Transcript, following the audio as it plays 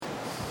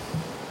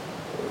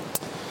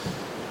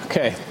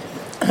Okay,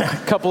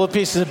 a couple of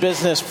pieces of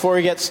business before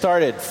we get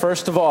started.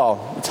 First of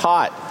all, it's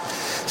hot.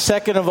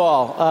 Second of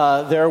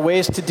all, there are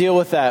ways to deal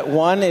with that.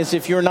 One is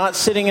if you're not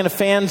sitting in a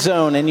fan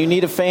zone and you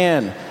need a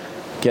fan,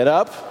 get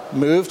up,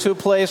 move to a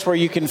place where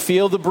you can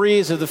feel the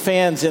breeze of the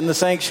fans in the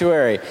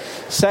sanctuary.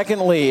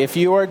 Secondly, if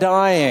you are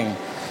dying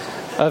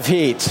of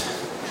heat,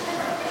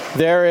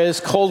 there is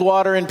cold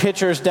water in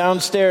pitchers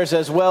downstairs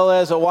as well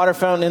as a water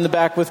fountain in the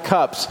back with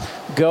cups.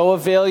 Go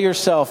avail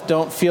yourself.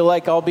 Don't feel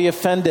like I'll be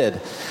offended.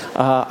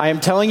 I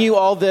am telling you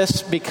all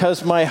this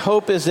because my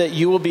hope is that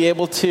you will be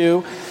able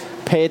to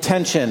pay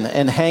attention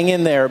and hang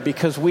in there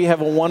because we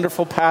have a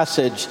wonderful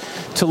passage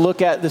to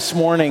look at this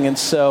morning. And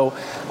so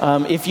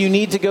if you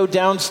need to go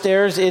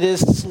downstairs, it is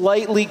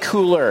slightly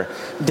cooler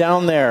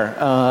down there.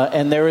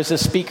 And there is a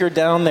speaker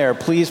down there.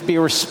 Please be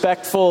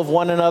respectful of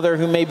one another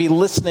who may be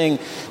listening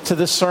to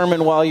the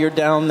sermon while you're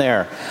down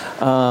there.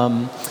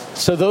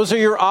 So those are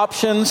your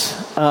options.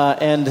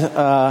 And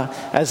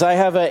as I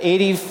have an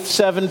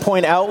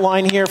 87-point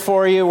outline here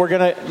for you,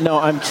 no,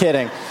 I'm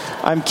kidding.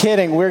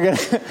 We're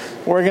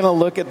gonna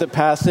look at the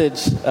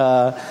passage.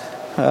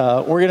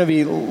 We're going to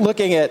be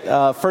looking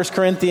at 1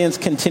 Corinthians,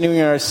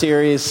 continuing our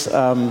series,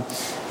 and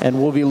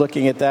we'll be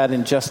looking at that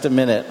in just a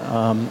minute.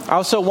 I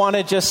also want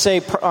to just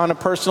say on a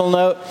personal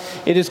note,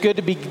 it is good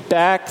to be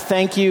back.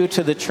 Thank you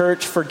to the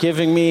church for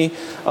giving me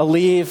a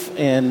leave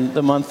in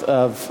the month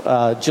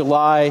of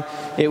July.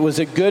 It was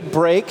a good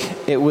break.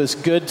 It was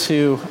good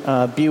to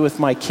be with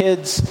my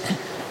kids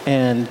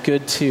and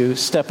good to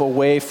step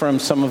away from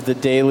some of the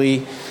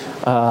daily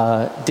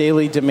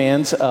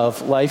demands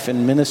of life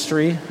and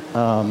ministry.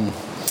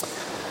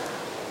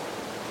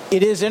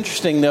 It is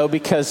interesting, though,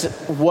 because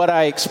what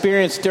I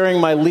experienced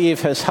during my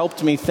leave has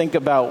helped me think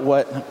about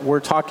what we're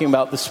talking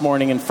about this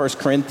morning in 1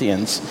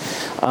 Corinthians.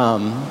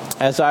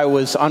 As I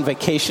was on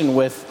vacation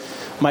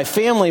with my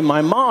family, my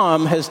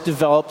mom has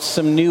developed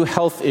some new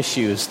health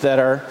issues that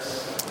are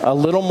a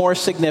little more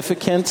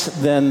significant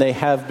than they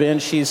have been.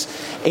 She's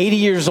 80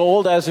 years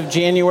old as of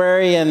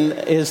January and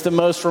is the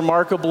most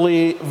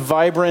remarkably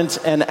vibrant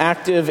and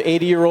active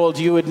 80-year-old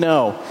you would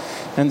know.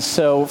 And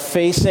so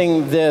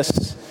facing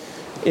this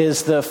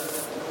is the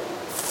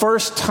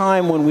first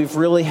time when we've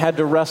really had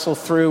to wrestle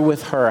through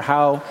with her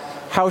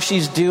how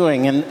she's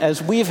doing. And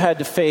as we've had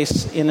to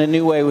face in a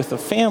new way with the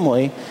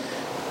family,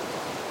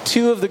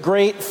 two of the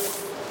great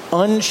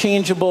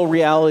unchangeable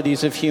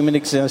realities of human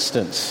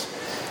existence.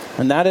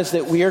 And that is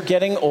that we are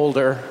getting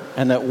older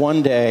and that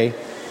one day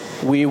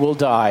we will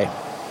die.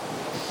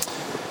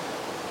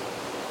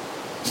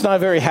 It's not a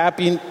very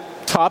happy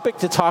topic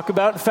to talk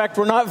about. In fact,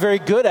 we're not very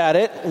good at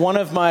it. One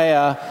of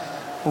my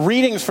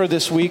readings for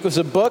this week was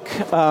a book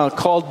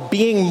called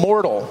Being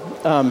Mortal.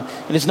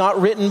 It is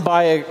not written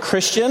by a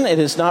Christian. It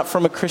is not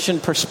from a Christian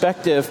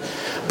perspective,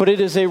 but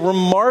it is a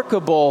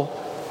remarkable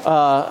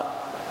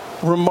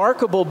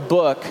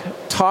book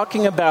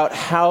talking about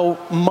how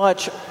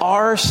much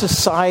our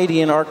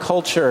society and our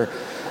culture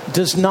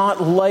does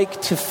not like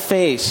to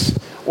face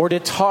or to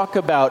talk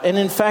about, and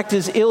in fact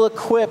is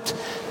ill-equipped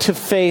to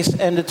face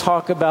and to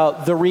talk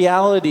about the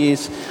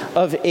realities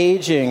of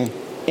aging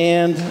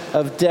and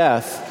of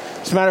death.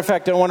 As a matter of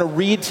fact, I want to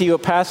read to you a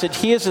passage.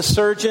 He is a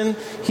surgeon.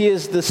 He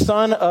is the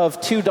son of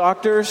two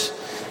doctors,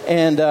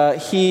 and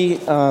he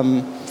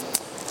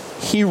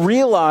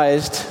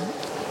realized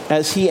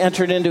as he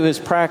entered into his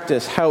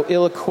practice how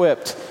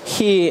ill-equipped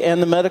he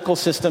and the medical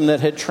system that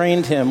had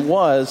trained him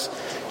was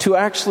to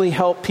actually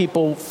help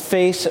people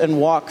face and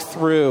walk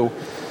through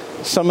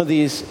some of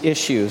these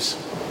issues.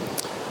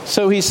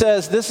 So he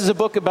says, this is a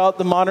book about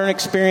the modern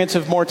experience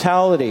of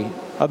mortality,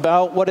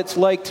 about what it's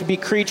like to be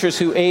creatures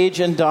who age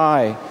and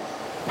die,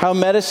 how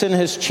medicine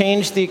has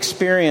changed the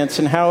experience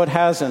and how it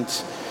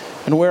hasn't,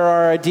 and where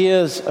our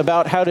ideas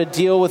about how to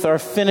deal with our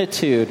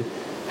finitude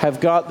have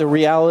got the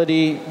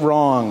reality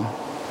wrong.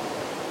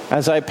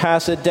 As I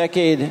pass a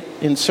decade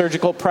in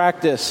surgical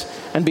practice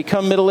and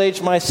become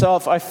middle-aged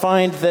myself, I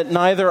find that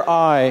neither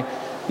I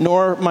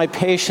nor my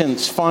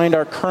patients find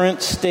our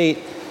current state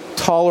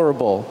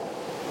tolerable,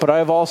 but I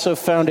have also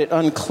found it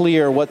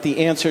unclear what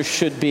the answer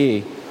should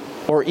be,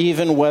 or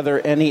even whether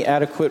any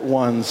adequate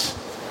ones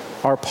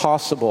are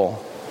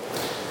possible.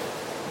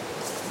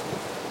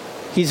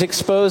 He's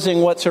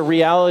exposing what's a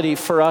reality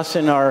for us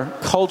in our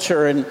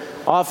culture and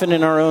often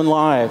in our own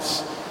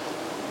lives,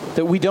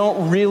 that we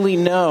don't really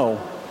know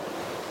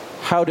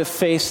how to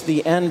face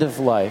the end of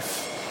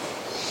life.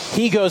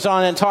 He goes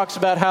on and talks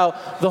about how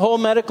the whole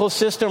medical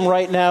system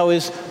right now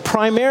is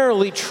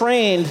primarily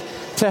trained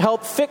to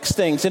help fix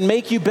things and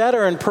make you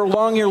better and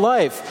prolong your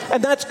life.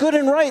 And that's good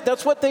and right.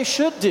 That's what they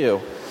should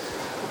do.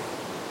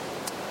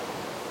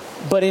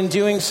 But in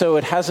doing so,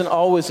 it hasn't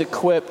always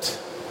equipped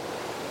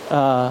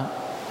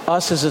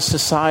us as a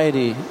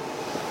society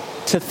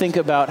to think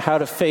about how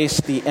to face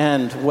the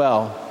end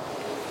well.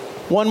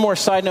 One more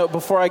side note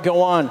before I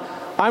go on.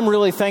 I'm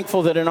really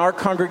thankful that in our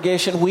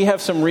congregation we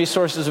have some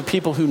resources of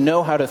people who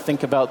know how to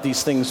think about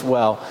these things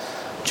well.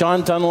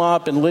 John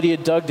Dunlop and Lydia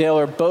Dugdale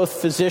are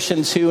both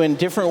physicians who in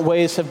different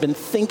ways have been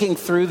thinking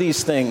through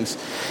these things,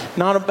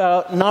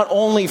 not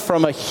only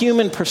from a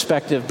human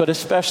perspective, but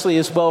especially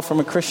as well from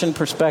a Christian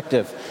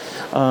perspective.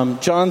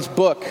 John's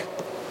book,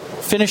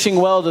 Finishing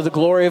Well to the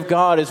Glory of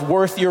God, is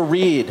worth your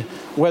read.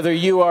 Whether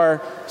you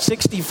are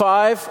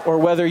 65 or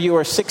whether you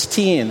are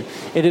 16,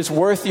 it is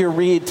worth your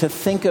read to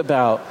think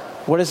about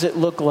what does it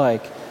look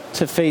like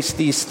to face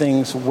these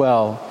things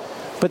well.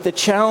 But the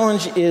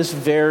challenge is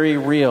very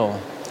real.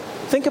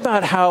 Think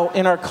about how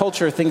in our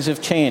culture things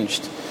have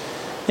changed.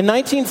 In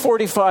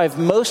 1945,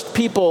 most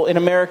people in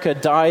America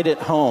died at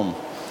home.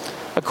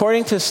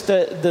 According to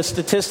the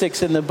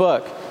statistics in the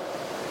book,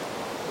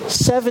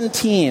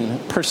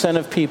 17%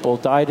 of people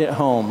died at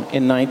home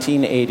in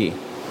 1980.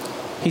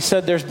 He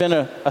said there's been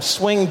a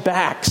swing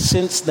back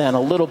since then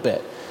a little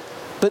bit.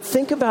 But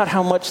think about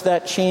how much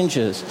that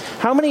changes.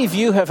 How many of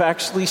you have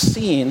actually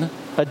seen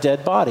a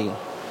dead body?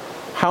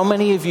 How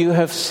many of you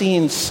have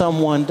seen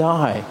someone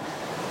die?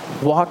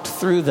 Walked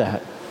through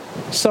that?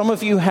 Some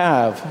of you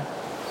have,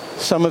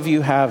 some of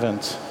you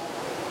haven't.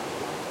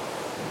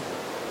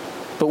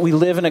 But we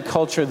live in a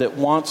culture that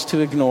wants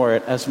to ignore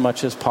it as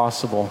much as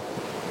possible.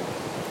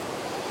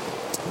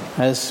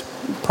 As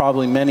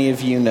probably many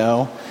of you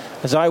know,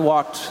 as I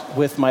walked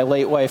with my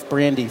late wife,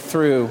 Brandy,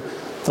 through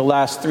the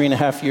last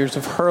 3.5 years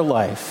of her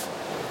life,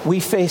 we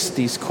faced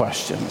these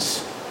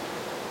questions.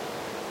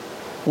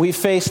 We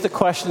faced the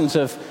questions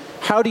of,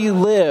 how do you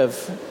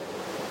live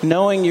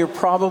knowing you're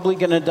probably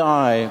going to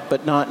die,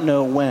 but not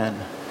know when?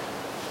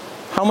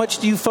 How much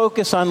do you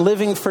focus on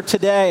living for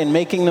today and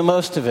making the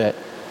most of it?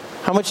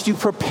 How much do you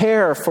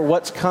prepare for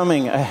what's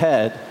coming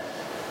ahead?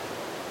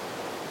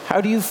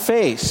 How do you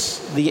face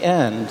the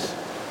end?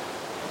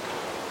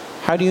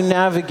 How do you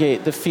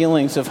navigate the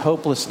feelings of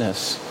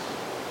hopelessness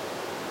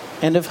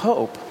and of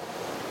hope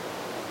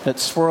that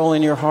swirl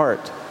in your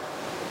heart?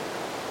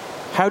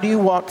 How do you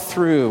walk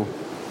through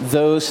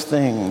those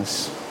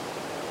things?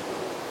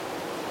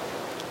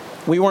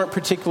 We weren't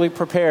particularly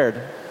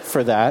prepared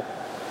for that.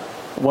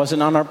 It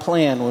wasn't on our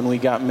plan when we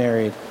got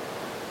married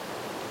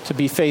to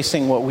be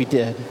facing what we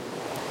did.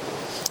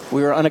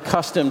 We were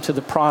unaccustomed to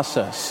the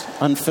process,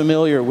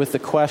 unfamiliar with the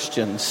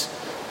questions,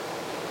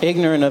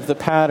 ignorant of the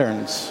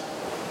patterns,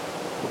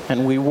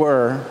 and we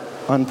were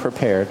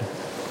unprepared.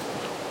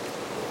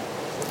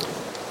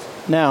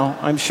 Now,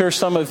 I'm sure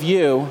some of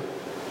you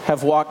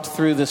have walked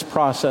through this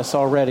process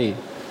already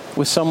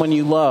with someone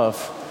you love.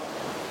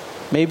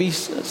 Maybe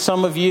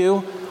some of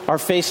you are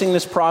facing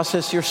this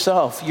process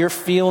yourself. You're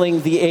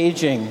feeling the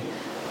aging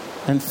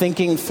and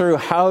thinking through,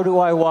 how do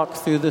I walk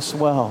through this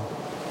well?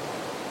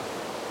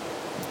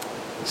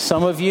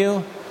 Some of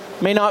you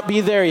may not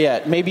be there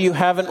yet. Maybe you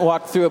haven't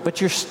walked through it,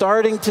 but you're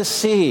starting to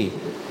see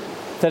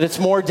that it's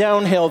more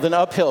downhill than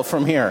uphill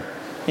from here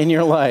in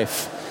your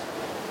life.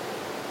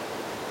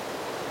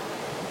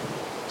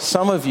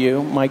 Some of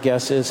you, my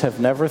guess is, have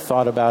never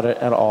thought about it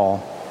at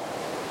all.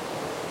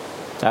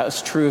 That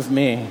was true of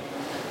me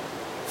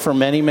for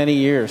many, many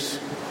years.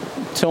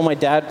 Until my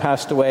dad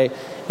passed away,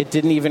 it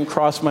didn't even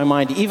cross my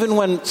mind. Even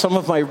when some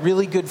of my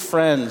really good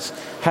friends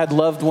had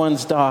loved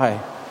ones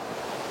die,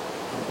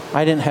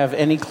 I didn't have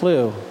any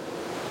clue.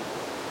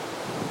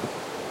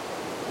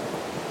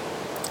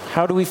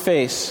 How do we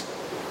face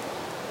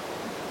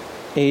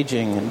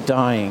aging and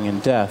dying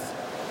and death?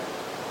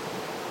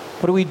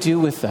 What do we do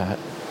with that?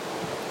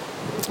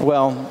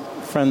 Well,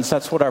 friends,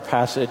 that's what our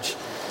passage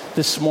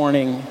this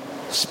morning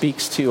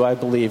speaks to, I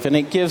believe. And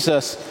it gives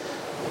us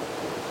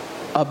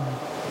a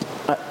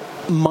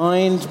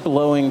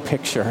mind-blowing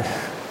picture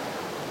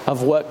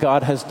of what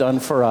God has done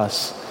for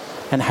us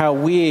and how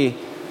we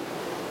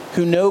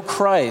who know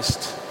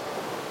Christ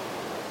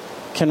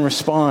can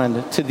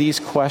respond to these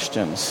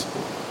questions.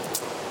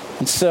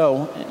 And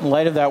so, in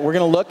light of that, we're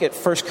going to look at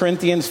 1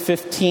 Corinthians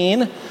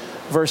 15,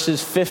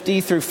 verses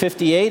 50 through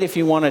 58. If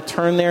you want to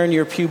turn there in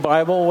your pew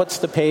Bible, what's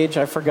the page?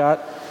 I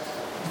forgot.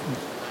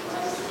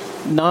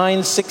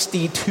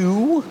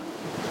 962.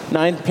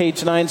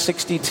 Page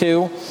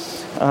 962.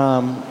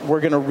 We're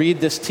going to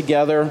read this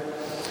together,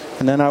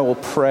 and then I will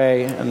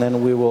pray, and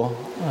then we will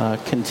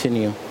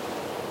continue.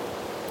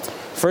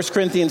 1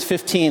 Corinthians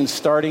 15,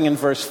 starting in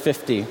verse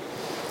 50.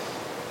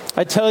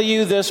 I tell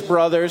you this,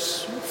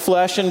 brothers,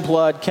 flesh and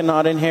blood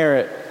cannot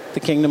inherit the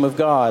kingdom of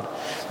God,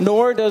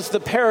 nor does the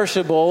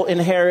perishable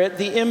inherit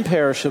the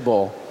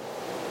imperishable.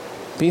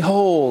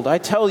 Behold, I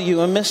tell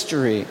you a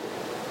mystery.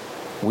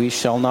 We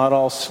shall not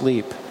all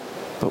sleep,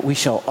 but we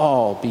shall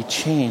all be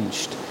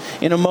changed.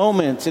 In a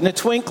moment, in a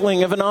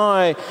twinkling of an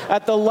eye,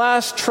 at the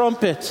last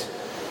trumpet.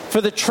 For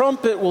the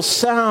trumpet will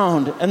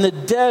sound, and the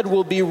dead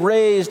will be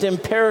raised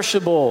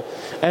imperishable,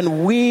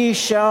 and we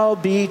shall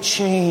be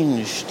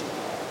changed.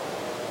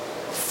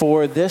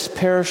 For this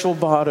perishable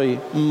body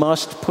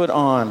must put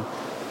on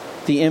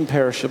the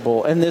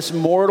imperishable, and this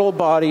mortal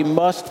body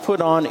must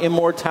put on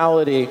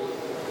immortality.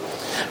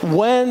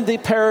 When the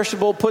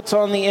perishable puts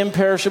on the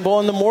imperishable,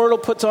 and the mortal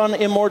puts on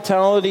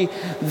immortality,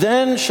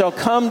 then shall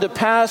come to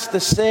pass the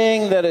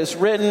saying that is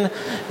written,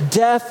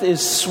 death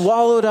is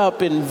swallowed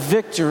up in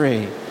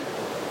victory.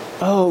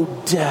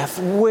 Oh, death,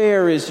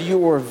 where is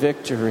your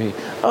victory?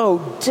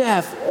 Oh,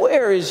 death,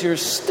 where is your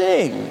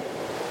sting?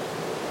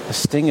 The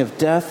sting of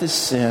death is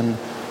sin,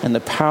 and the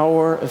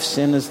power of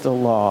sin is the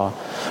law.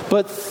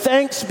 But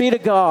thanks be to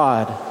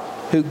God,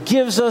 who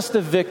gives us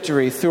the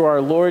victory through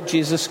our Lord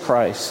Jesus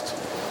Christ.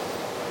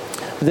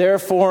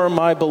 Therefore,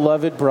 my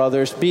beloved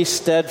brothers, be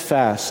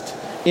steadfast,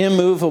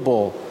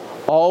 immovable,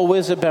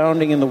 always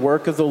abounding in the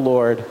work of the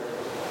Lord,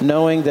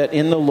 knowing that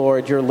in the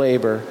Lord your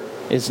labor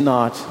is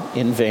not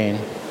in vain.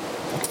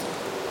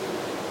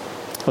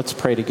 Let's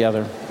pray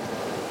together.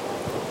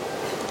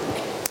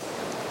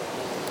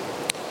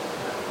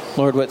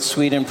 Lord, what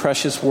sweet and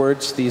precious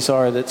words these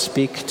are that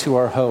speak to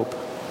our hope.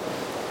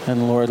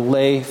 And Lord,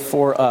 lay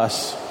for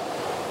us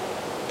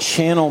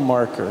channel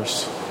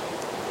markers,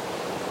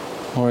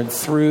 Lord,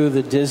 through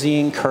the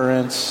dizzying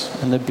currents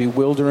and the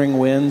bewildering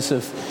winds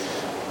of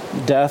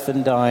death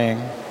and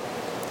dying.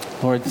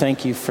 Lord,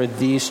 thank you for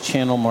these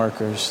channel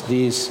markers,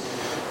 these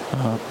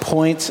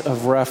points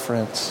of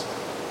reference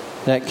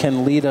that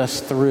can lead us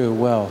through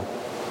well.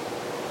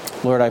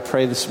 Lord, I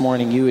pray this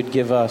morning you would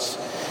give us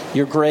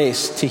your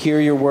grace to hear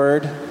your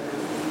word,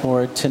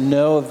 Lord, to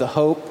know of the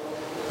hope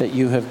that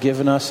you have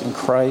given us in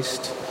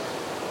Christ.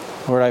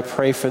 Lord, I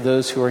pray for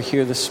those who are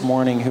here this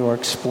morning who are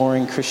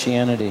exploring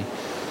Christianity,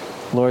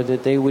 Lord,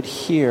 that they would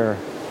hear,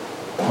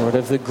 Lord,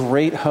 of the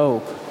great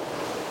hope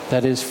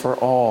that is for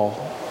all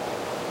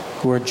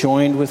who are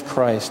joined with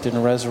Christ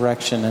in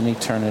resurrection and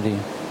eternity.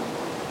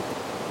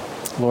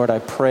 Lord, I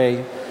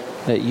pray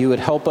that you would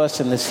help us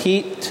in this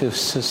heat to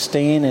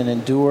sustain and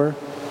endure.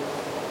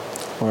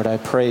 Lord, I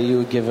pray you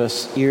would give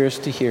us ears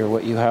to hear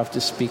what you have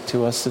to speak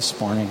to us this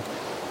morning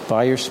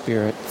by your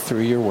Spirit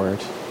through your word.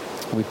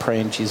 We pray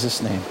in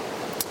Jesus' name.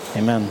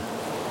 Amen.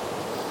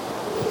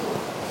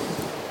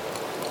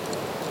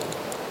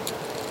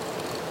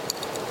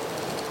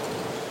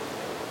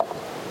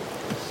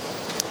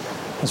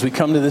 As we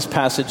come to this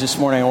passage this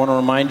morning, I want to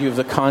remind you of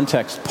the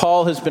context.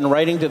 Paul has been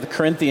writing to the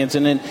Corinthians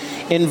and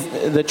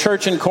in the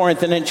church in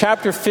Corinth. And in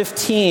chapter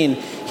 15,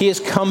 he has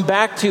come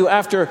back to,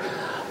 after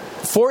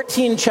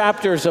 14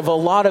 chapters of a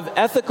lot of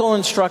ethical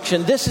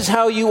instruction, this is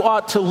how you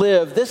ought to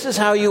live. This is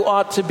how you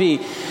ought to be.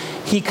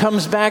 He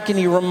comes back and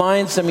he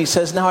reminds them, he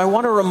says, now I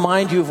want to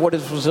remind you of what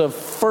was of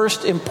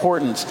first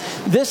importance.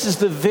 This is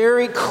the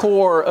very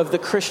core of the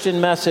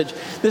Christian message.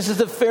 This is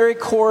the very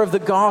core of the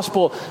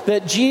gospel,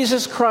 that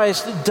Jesus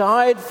Christ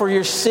died for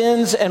your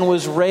sins and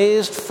was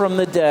raised from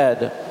the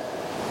dead.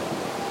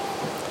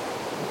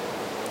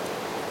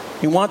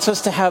 He wants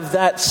us to have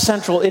that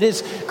central.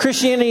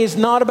 Christianity is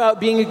not about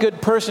being a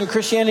good person.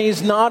 Christianity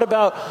is not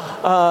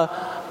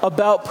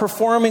about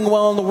performing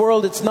well in the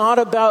world. It's not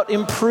about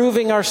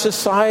improving our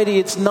society.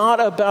 It's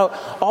not about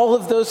all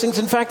of those things.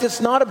 In fact,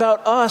 it's not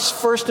about us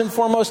first and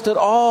foremost at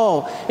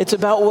all. It's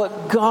about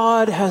what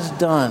God has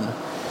done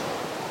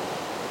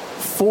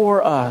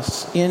for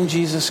us in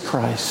Jesus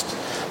Christ.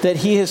 That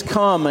he has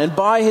come, and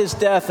by his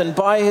death and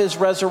by his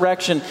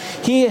resurrection,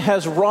 he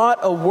has wrought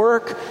a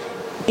work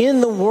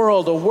in the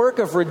world, a work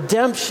of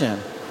redemption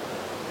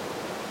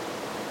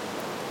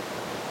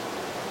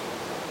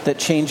that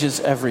changes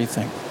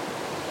everything.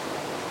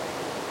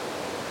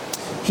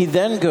 He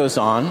then goes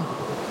on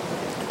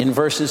in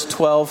verses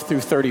 12 through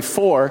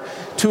 34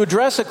 to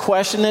address a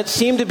question that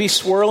seemed to be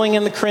swirling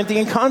in the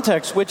Corinthian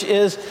context, which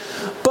is,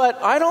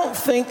 but I don't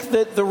think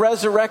that the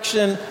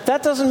resurrection,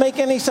 that doesn't make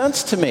any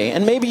sense to me.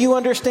 And maybe you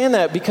understand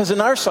that, because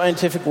in our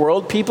scientific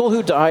world, people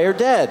who die are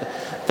dead.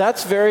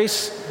 That's very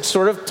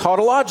sort of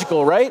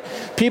tautological, right?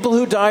 People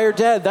who die are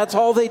dead. That's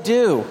all they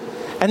do.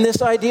 And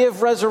this idea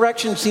of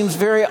resurrection seems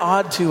very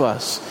odd to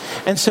us.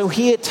 And so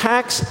he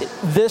attacks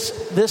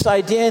this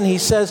idea, and he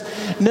says,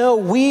 no,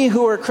 we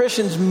who are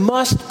Christians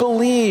must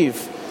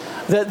believe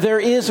that there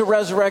is a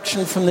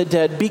resurrection from the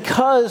dead,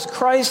 because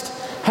Christ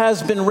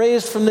has been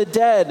raised from the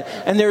dead.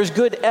 And there is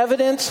good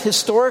evidence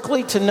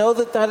historically to know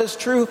that that is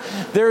true.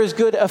 There is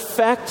good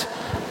effect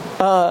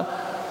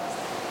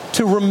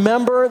to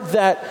remember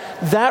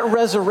that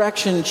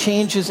resurrection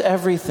changes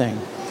everything.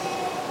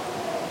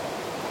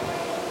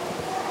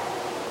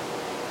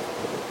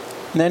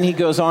 And then he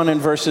goes on in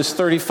verses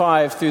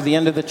 35 through the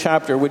end of the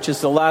chapter, which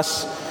is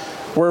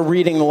we're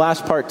reading the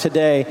last part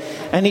today.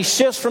 And he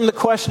shifts from the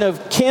question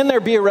of, can there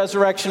be a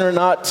resurrection or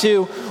not,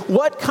 to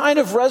what kind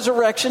of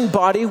resurrection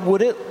body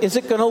is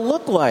it going to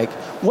look like?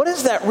 What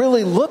does that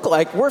really look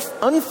like? We're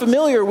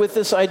unfamiliar with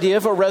this idea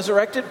of a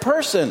resurrected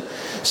person.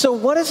 So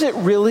what does it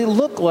really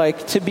look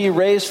like to be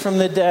raised from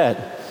the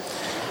dead?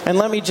 And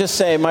let me just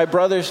say, my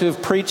brothers who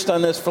have preached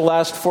on this for the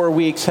last 4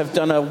 weeks have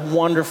done a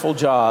wonderful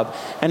job.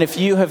 And if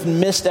you have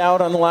missed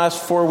out on the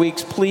last 4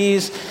 weeks,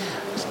 please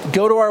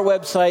go to our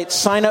website,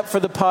 sign up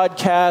for the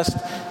podcast,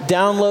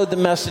 download the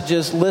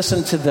messages,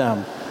 listen to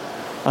them.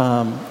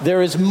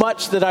 There is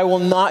much that I will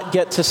not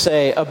get to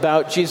say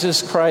about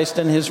Jesus Christ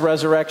and his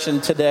resurrection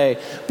today,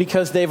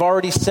 because they've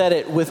already said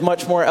it with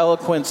much more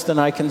eloquence than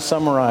I can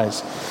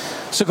summarize.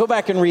 So go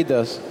back and read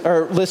those,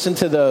 or listen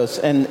to those,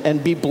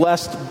 and be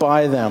blessed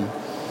by them.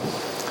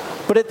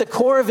 But at the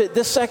core of it,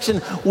 this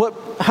section,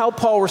 how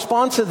Paul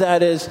responds to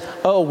that is,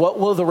 what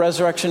will the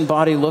resurrection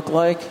body look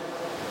like?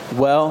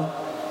 Well,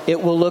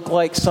 it will look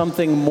like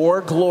something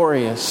more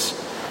glorious,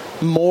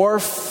 more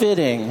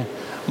fitting,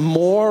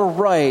 more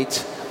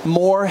right,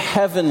 more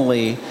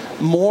heavenly,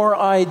 more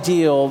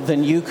ideal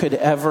than you could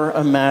ever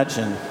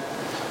imagine.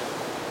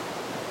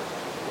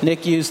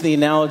 Nick used the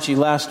analogy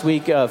last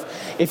week of,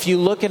 if you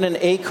look at an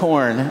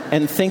acorn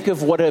and think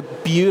of what a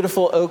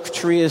beautiful oak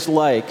tree is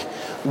like,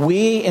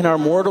 we in our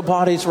mortal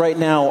bodies right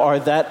now are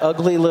that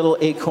ugly little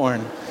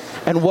acorn.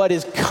 And what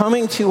is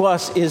coming to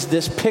us is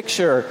this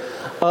picture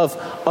of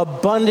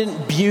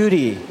abundant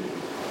beauty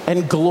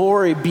and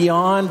glory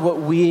beyond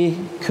what we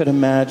could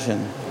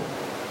imagine.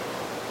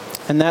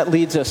 And that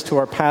leads us to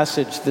our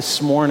passage this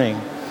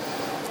morning.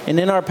 And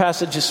in our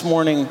passage this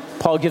morning,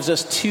 Paul gives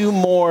us two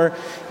more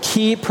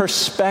key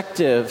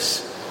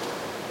perspectives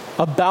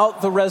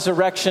about the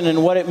resurrection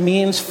and what it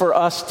means for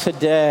us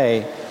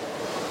today.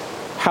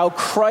 How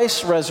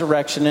Christ's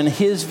resurrection and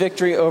his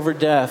victory over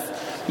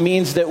death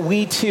means that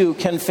we too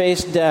can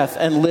face death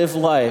and live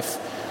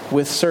life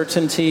with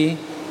certainty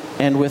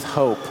and with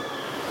hope.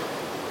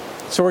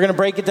 So we're going to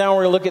break it down.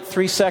 We're going to look at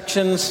three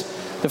sections.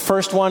 The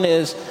first one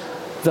is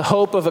the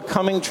hope of a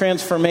coming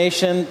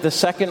transformation. The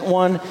second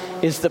one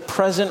is the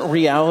present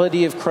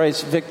reality of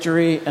Christ's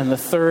victory. And the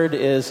third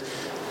is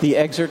the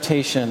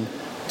exhortation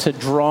to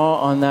draw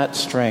on that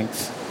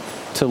strength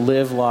to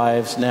live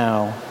lives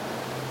now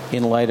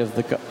in light of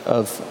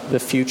the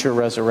future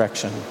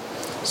resurrection.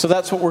 So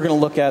that's what we're going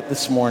to look at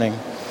this morning.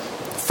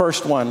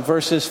 First one,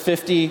 verses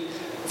 50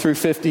 through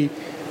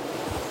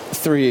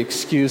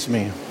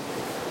 53,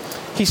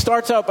 He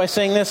starts out by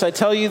saying this, I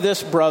tell you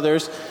this,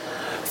 brothers,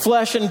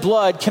 flesh and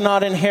blood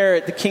cannot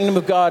inherit the kingdom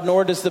of God,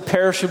 nor does the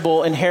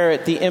perishable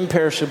inherit the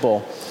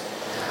imperishable.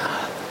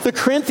 The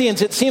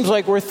Corinthians, it seems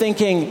like we're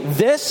thinking,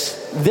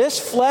 this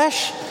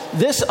flesh,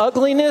 this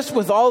ugliness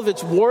with all of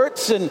its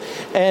warts and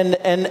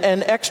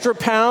extra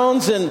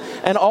pounds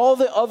and all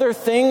the other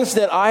things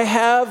that I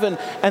have and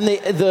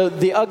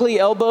the ugly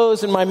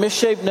elbows and my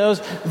misshaped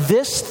nose,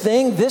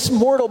 this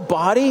mortal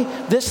body,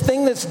 this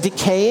thing that's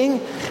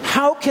decaying,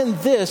 how can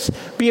this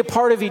be a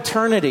part of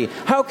eternity?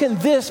 How can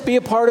this be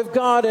a part of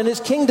God and his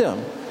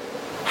kingdom?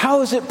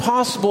 How is it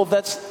possible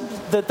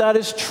that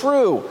is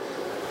true?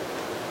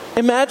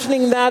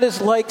 Imagining that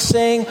is like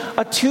saying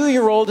a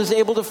 2-year-old is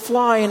able to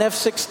fly an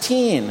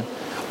F-16,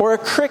 or a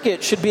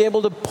cricket should be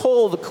able to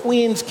pull the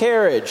Queen's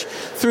carriage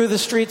through the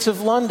streets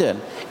of London.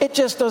 It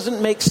just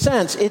doesn't make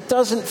sense. It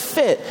doesn't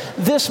fit.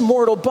 This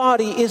mortal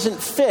body isn't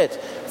fit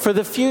for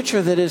the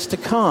future that is to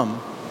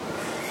come.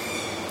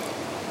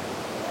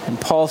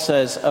 And Paul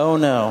says, oh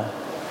no,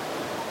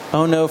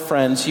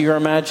 friends, your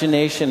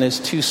imagination is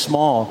too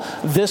small.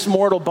 This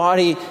mortal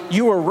body,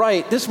 you were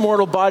right, this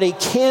mortal body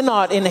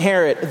cannot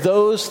inherit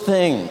those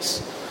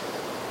things.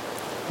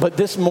 But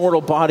this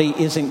mortal body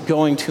isn't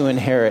going to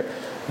inherit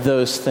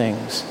those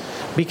things,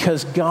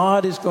 because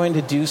God is going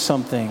to do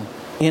something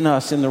in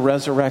us in the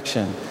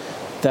resurrection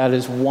that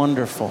is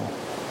wonderful.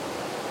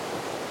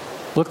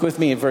 Look with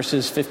me at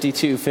verses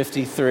 51,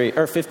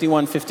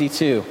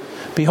 52.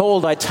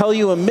 Behold, I tell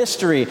you a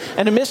mystery.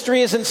 And a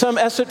mystery isn't some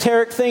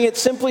esoteric thing.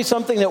 It's simply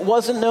something that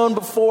wasn't known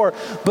before,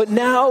 but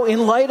now,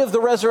 in light of the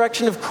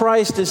resurrection of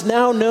Christ, is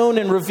now known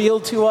and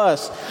revealed to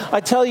us. I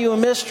tell you a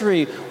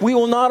mystery. We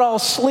will not all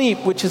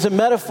sleep, which is a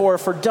metaphor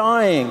for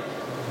dying,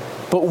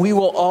 but we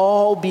will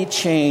all be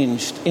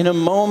changed in a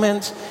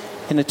moment,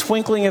 in a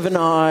twinkling of an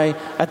eye,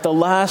 at the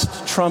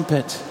last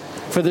trumpet.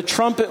 For the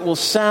trumpet will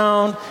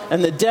sound,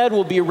 and the dead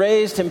will be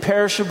raised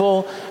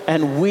imperishable,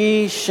 and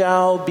we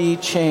shall be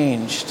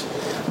changed.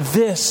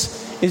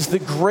 This is the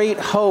great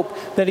hope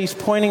that he's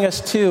pointing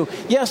us to.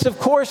 Yes, of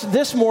course,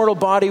 this mortal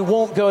body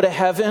won't go to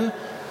heaven,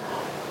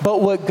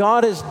 but what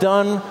God has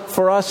done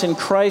for us in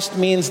Christ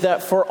means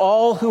that for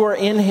all who are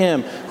in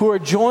him, who are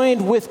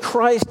joined with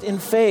Christ in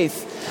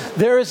faith,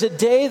 there is a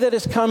day that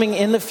is coming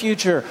in the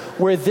future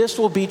where this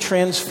will be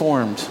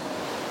transformed.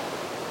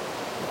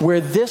 Where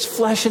this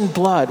flesh and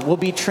blood will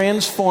be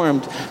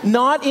transformed,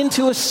 not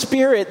into a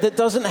spirit that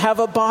doesn't have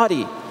a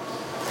body,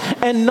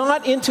 and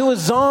not into a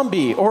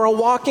zombie or a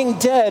walking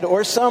dead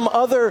or some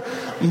other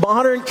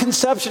modern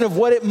conception of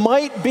what it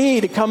might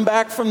be to come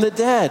back from the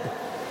dead.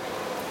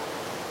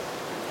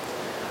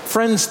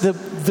 Friends,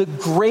 the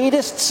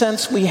greatest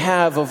sense we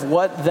have of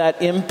what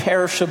that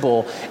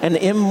imperishable and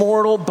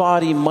immortal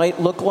body might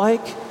look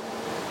like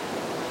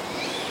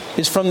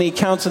is from the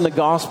accounts in the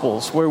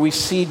Gospels where we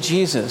see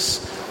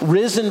Jesus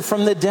risen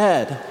from the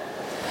dead.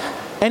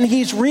 And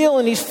he's real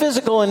and he's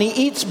physical and he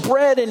eats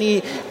bread and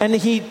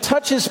he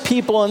touches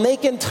people and they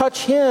can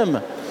touch him.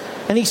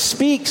 And he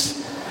speaks.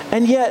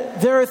 And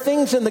yet there are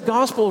things in the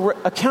gospel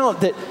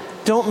account that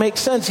don't make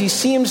sense. He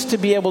seems to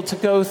be able to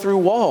go through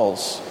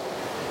walls.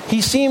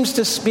 He seems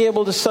to be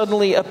able to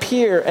suddenly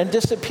appear and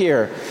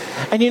disappear.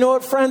 And you know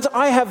what, friends?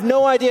 I have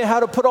no idea how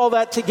to put all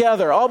that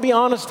together. I'll be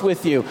honest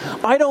with you.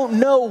 I don't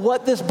know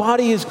what this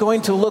body is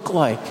going to look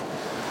like.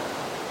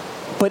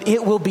 but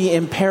it will be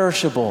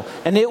imperishable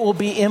and it will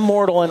be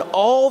immortal. And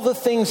all the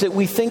things that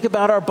we think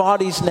about our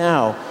bodies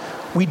now,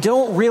 we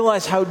don't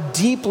realize how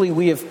deeply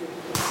we have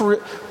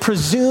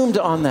presumed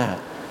on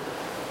that.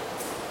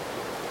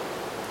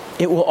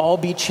 It will all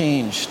be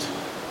changed,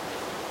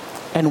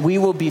 and we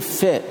will be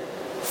fit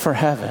for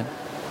heaven.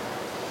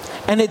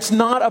 And it's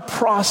not a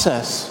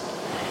process.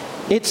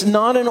 It's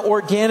not an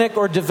organic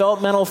or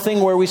developmental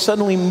thing where we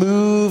suddenly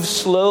move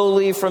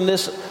slowly from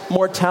this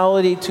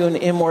mortality to an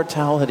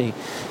immortality.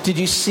 Did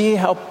you see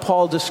how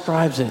Paul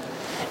describes it?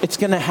 It's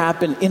going to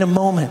happen in a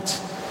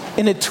moment,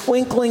 in a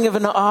twinkling of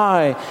an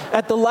eye,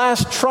 at the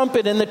last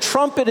trumpet. And the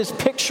trumpet is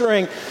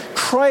picturing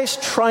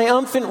Christ's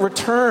triumphant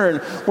return,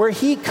 where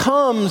he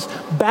comes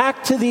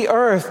back to the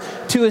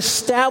earth to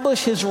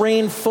establish his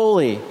reign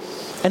fully.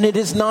 And it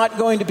is not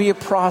going to be a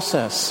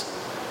process.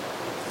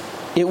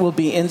 It will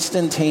be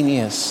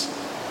instantaneous.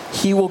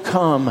 He will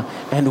come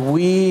and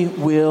we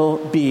will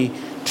be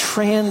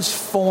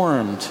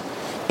transformed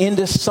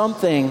into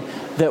something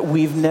that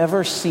we've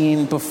never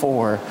seen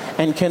before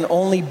and can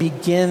only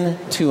begin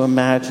to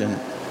imagine.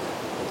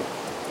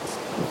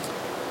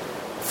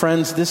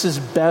 Friends, this is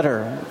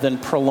better than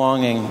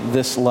prolonging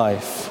this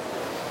life.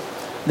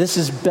 This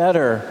is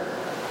better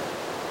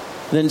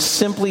than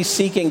simply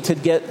seeking to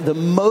get the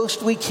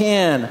most we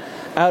can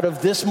out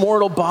of this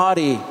mortal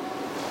body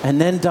and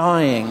then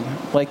dying,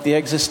 like the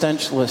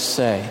existentialists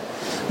say.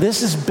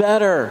 This is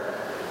better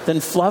than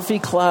fluffy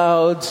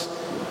clouds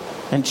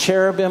and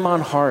cherubim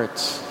on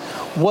hearts.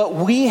 What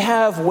we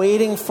have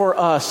waiting for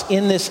us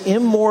in this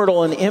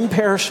immortal and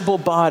imperishable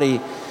body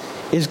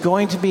is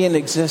going to be an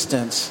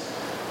existence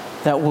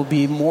that will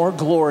be more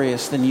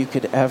glorious than you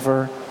could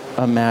ever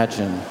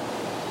imagine.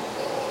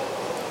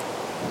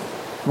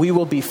 We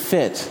will be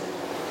fit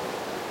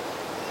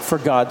for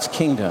God's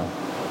kingdom.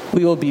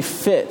 We will be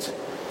fit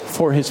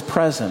for his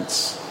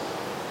presence.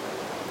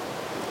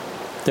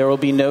 There will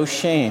be no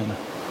shame.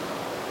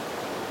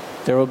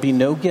 There will be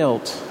no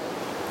guilt.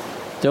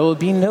 There will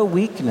be no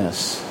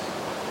weakness.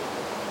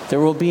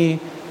 There will be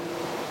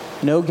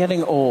no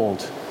getting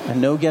old and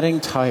no getting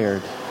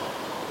tired.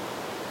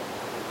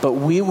 But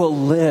we will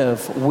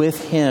live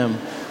with him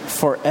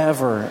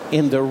forever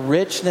in the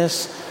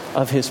richness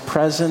of his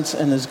presence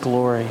and his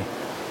glory.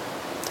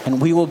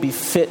 And we will be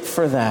fit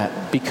for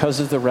that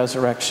because of the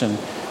resurrection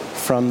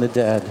from the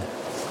dead.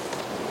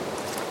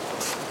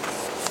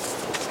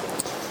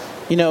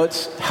 You know,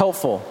 it's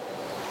helpful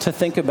to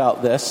think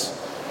about this.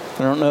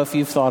 I don't know if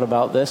you've thought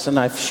about this, and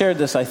I've shared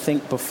this, I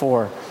think,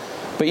 before.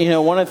 But, you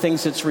know, one of the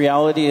things that's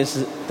reality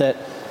is that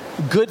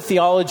good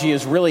theology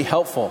is really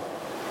helpful.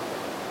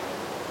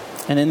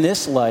 And in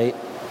this light,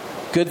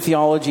 good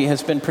theology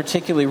has been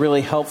particularly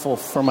really helpful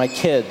for my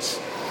kids.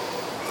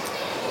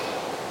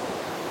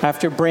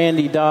 After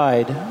Brandy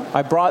died,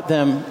 I brought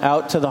them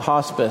out to the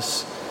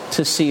hospice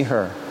to see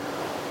her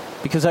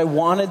because I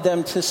wanted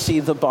them to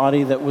see the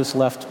body that was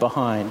left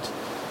behind.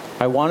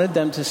 I wanted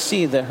them to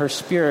see that her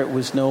spirit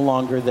was no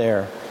longer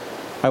there.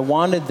 I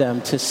wanted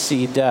them to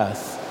see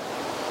death.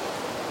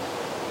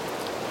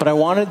 But I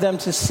wanted them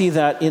to see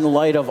that in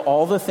light of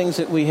all the things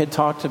that we had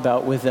talked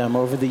about with them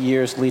over the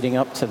years leading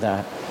up to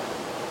that.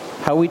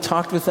 How we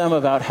talked with them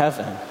about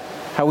heaven.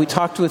 How we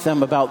talked with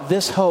them about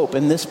this hope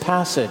and this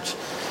passage.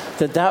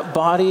 That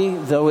body,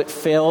 though it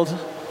failed,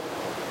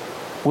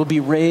 will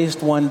be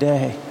raised one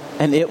day.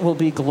 And it will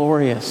be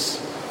glorious.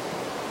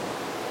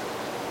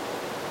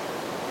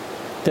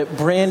 That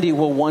Brandy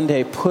will one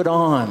day put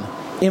on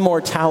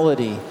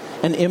immortality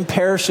and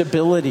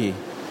imperishability.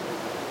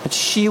 That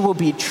she will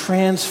be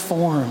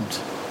transformed.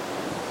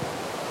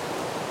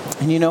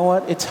 And you know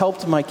what? It's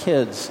helped my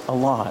kids a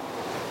lot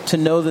to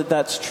know that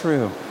that's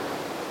true.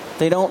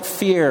 They don't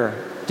fear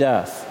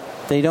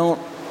death. They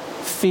don't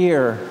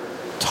fear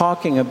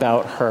talking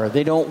about her.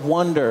 They don't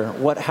wonder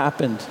what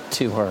happened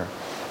to her.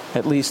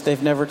 At least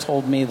they've never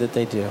told me that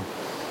they do.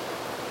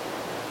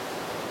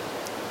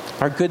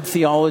 Our good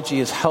theology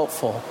is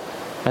helpful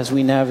as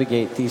we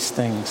navigate these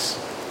things.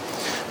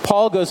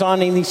 Paul goes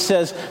on and he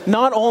says,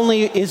 not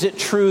only is it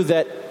true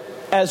that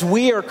as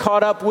we are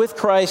caught up with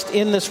Christ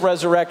in this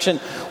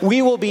resurrection,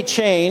 we will be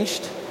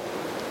changed,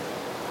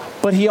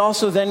 but he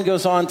also then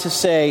goes on to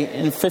say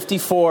in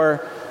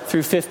 54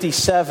 through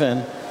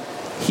 57,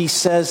 he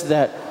says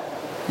that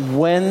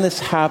when this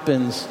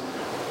happens,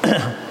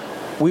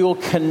 we will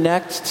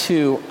connect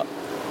to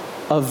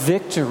a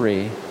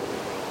victory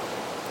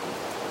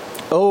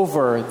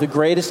over the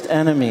greatest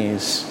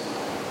enemies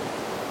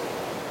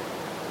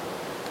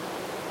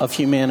of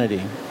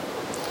humanity.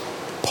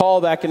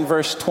 Paul, back in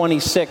verse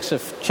 26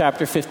 of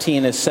chapter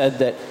 15, has said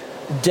that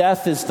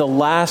death is the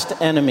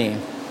last enemy.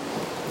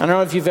 I don't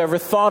know if you've ever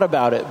thought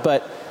about it,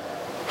 but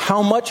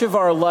how much of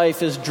our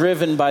life is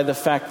driven by the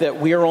fact that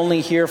we are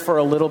only here for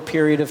a little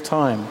period of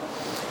time?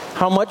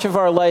 How much of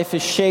our life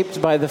is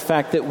shaped by the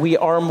fact that we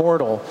are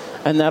mortal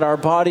and that our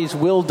bodies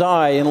will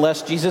die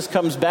unless Jesus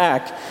comes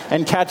back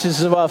and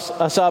catches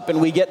us up and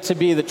we get to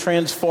be the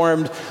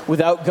transformed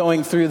without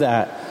going through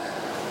that?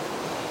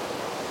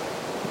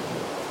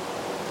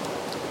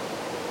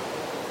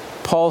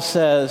 Paul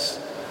says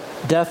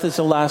Death is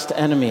the last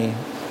enemy.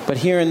 But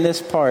here in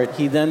this part,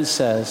 he then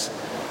says,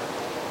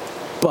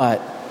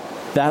 but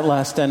that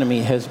last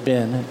enemy has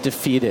been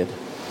defeated.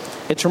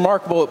 It's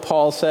remarkable what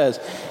Paul says.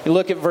 You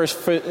look at verse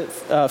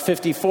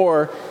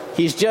 54.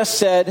 He's just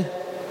said,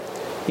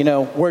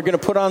 we're going to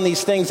put on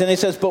these things. And he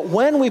says, but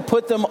when we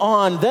put them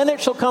on, then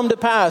it shall come to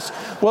pass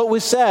what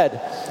was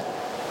said.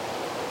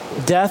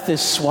 Death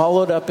is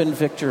swallowed up in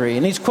victory.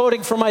 And he's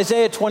quoting from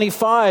Isaiah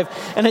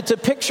 25. And it's a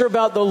picture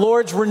about the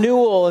Lord's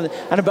renewal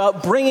and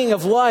about bringing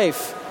of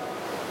life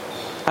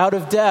out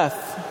of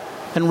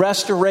death and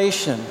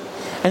restoration.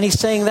 And he's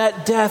saying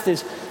that death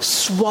is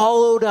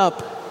swallowed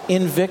up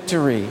in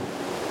victory.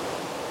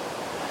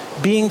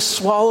 Being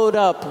swallowed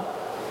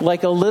up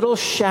like a little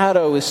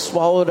shadow is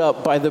swallowed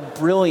up by the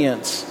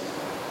brilliance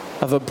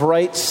of a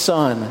bright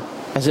sun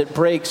as it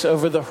breaks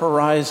over the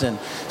horizon.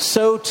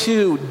 So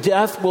too,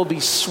 death will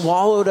be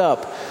swallowed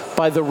up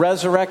by the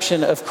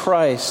resurrection of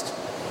Christ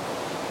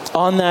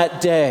on that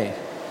day.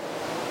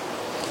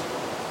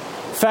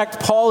 In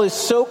fact, Paul is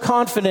so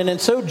confident and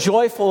so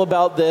joyful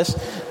about this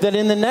that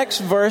in the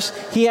next verse,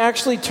 he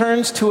actually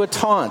turns to a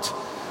taunt.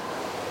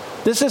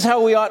 This is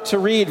how we ought to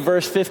read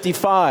verse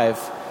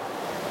 55.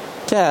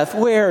 Death,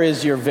 where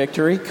is your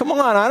victory? Come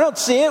on, I don't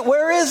see it.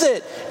 Where is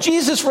it?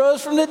 Jesus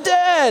rose from the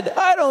dead.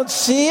 I don't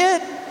see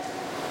it.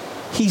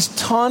 He's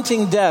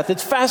taunting death.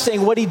 It's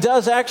fascinating. What he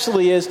does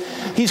actually is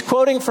he's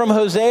quoting from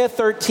Hosea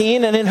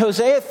 13. And in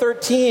Hosea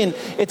 13,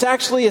 it's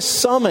actually a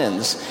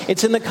summons.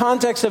 It's in the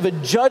context of a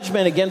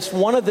judgment against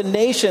one of the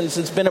nations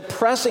that's been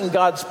oppressing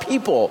God's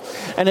people.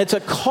 And it's a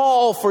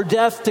call for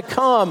death to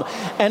come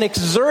and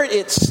exert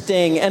its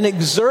sting and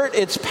exert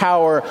its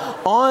power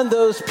on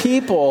those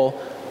people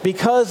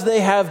because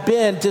they have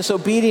been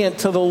disobedient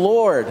to the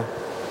Lord.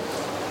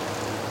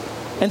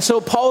 And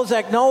so Paul is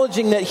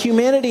acknowledging that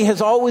humanity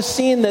has always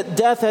seen that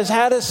death has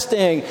had a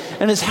sting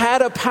and has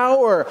had a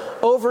power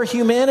over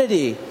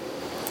humanity.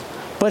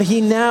 But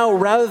he now,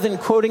 rather than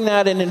quoting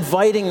that and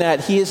inviting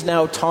that, he is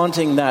now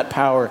taunting that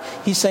power.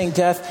 He's saying,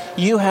 death,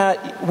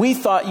 we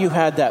thought you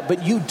had that,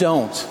 but you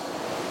don't.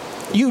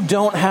 You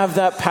don't have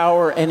that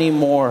power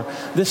anymore.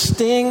 The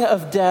sting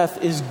of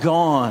death is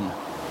gone.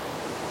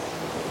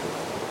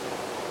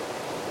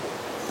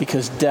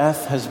 Because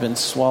death has been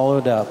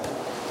swallowed up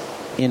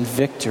in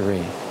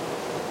victory.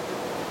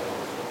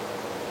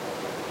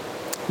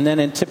 And then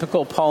in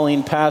typical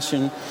Pauline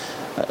passion,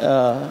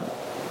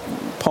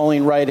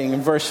 Pauline writing in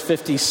verse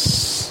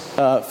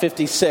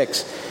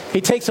 56,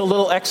 he takes a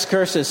little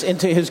excursus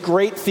into his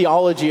great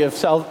theology of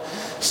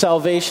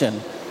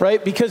salvation,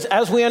 right? Because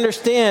as we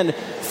understand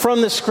from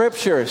the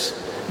scriptures,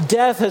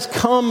 death has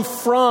come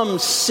from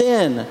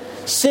sin.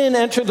 Sin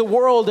entered the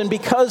world, and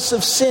because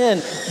of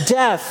sin,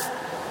 death.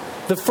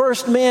 The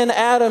first man,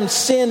 Adam,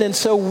 sinned, and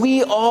so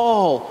we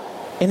all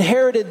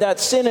inherited that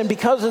sin, and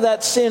because of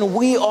that sin,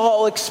 we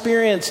all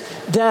experience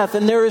death,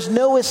 and there is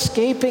no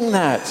escaping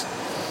that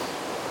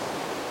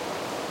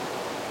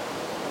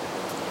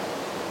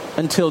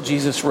until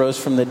Jesus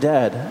rose from the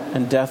dead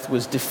and death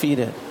was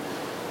defeated.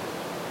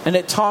 And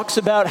it talks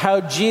about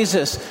how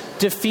Jesus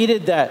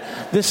defeated that.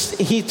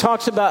 He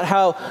talks about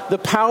how the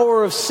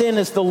power of sin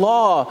is the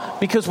law,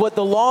 because what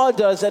the law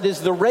does, that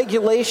is the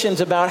regulations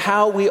about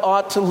how we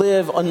ought to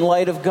live in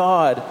light of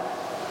God,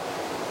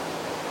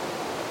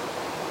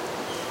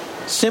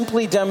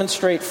 simply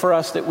demonstrate for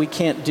us that we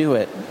can't do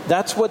it.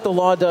 That's what the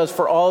law does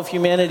for all of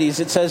humanity.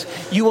 It says,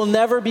 you will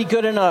never be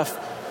good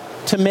enough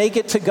to make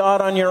it to God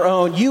on your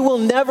own. You will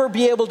never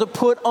be able to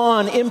put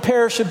on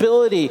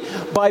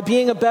imperishability by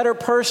being a better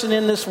person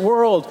in this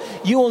world.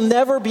 You will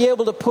never be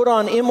able to put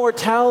on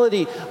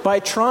immortality by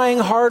trying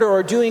harder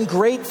or doing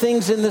great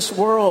things in this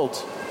world.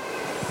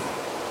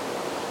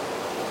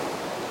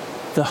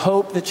 The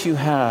hope that you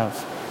have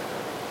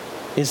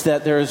is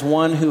that there is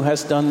one who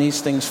has done these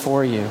things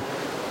for you.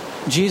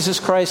 Jesus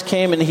Christ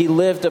came and he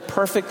lived a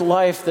perfect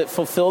life that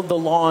fulfilled the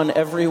law in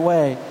every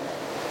way.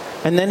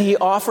 And then he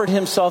offered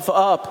himself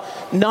up,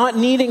 not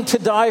needing to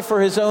die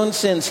for his own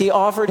sins. He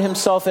offered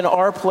himself in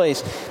our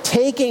place,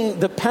 taking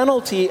the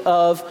penalty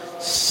of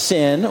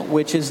sin,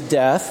 which is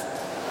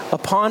death,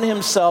 upon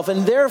himself,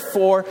 and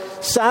therefore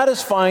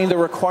satisfying the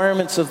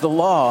requirements of the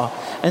law.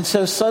 And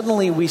so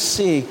suddenly we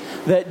see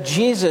that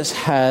Jesus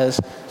has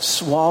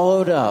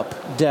swallowed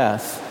up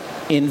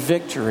death in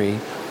victory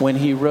when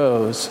he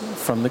rose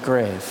from the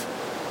grave.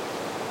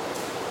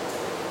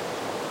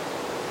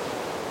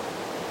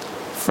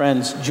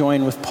 Friends,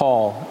 join with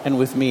Paul and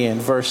with me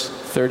in verse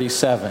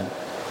 37.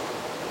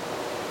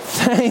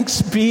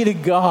 Thanks be to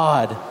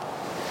God.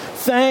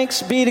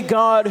 Thanks be to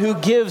God who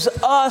gives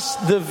us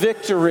the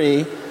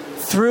victory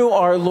through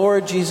our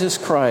Lord Jesus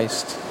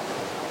Christ.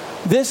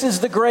 This is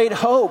the great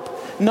hope,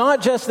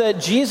 not just that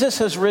Jesus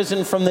has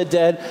risen from the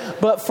dead,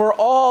 but for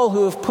all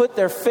who have put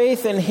their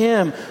faith in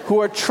him,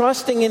 who are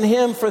trusting in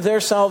him for their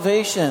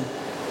salvation.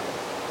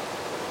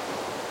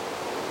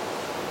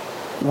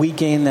 We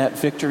gain that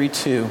victory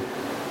too.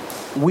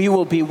 We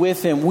will be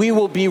with him. We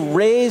will be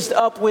raised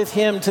up with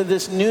him to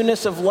this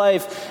newness of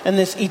life and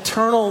this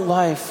eternal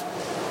life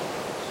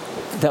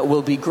that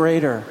will be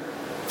greater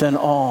than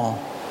all.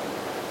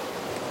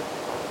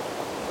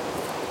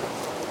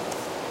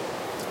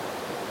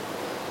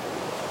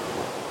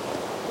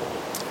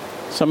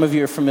 Some of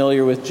you are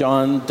familiar with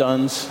John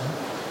Donne's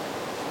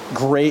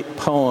great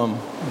poem,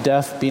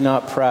 Death Be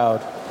Not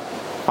Proud.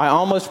 I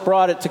almost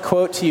brought it to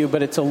quote to you,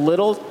 but it's a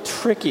little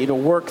tricky to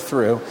work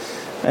through.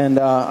 And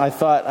I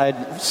thought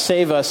I'd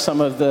save us some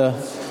of the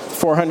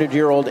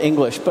 400-year-old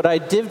English. But I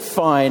did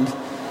find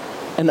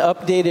an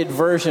updated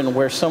version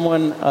where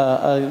someone,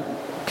 a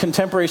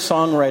contemporary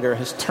songwriter,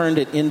 has turned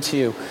it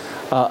into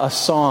a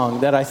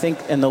song that I think,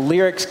 and the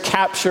lyrics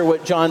capture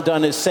what John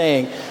Donne is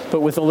saying,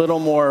 but with a little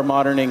more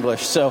modern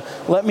English. So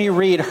let me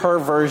read her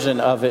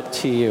version of it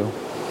to you.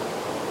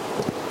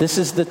 This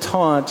is the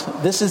taunt,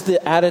 this is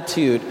the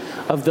attitude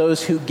of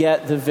those who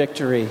get the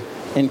victory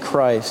in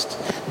Christ.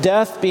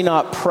 Death, be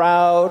not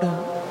proud,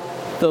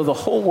 though the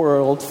whole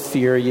world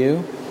fear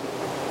you.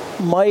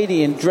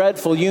 Mighty and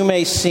dreadful you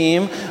may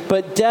seem,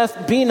 but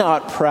death, be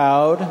not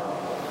proud,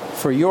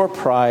 for your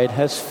pride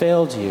has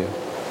failed you.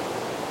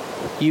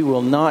 You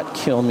will not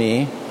kill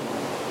me,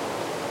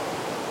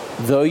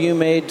 though you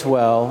may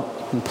dwell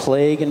in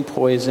plague and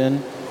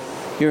poison.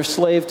 You're a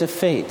slave to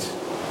fate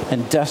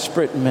and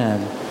desperate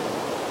men.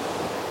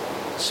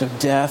 So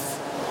death,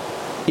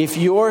 if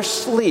your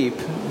sleep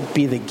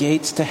be the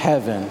gates to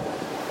heaven,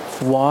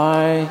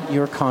 why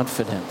your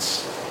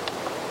confidence?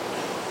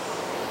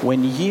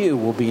 When you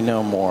will be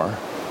no more,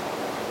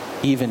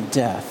 even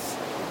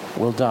death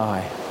will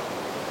die.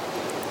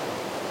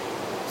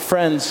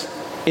 Friends,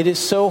 it is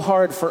so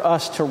hard for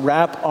us to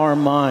wrap our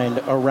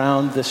mind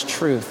around this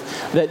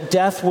truth, that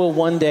death will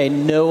one day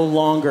no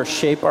longer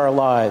shape our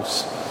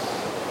lives.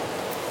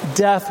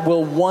 Death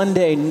will one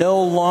day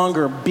no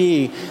longer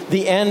be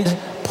the end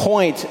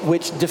point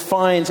which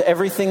defines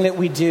everything that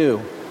we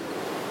do.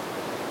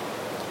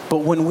 But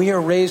when we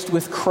are raised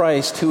with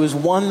Christ, who has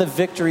won the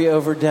victory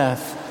over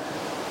death,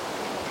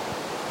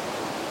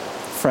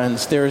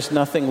 friends, there is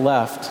nothing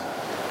left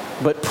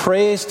but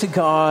praise to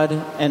God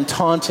and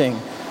taunting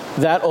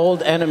that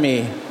old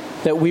enemy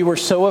that we were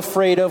so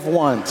afraid of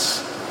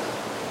once,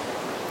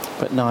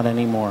 but not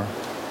anymore.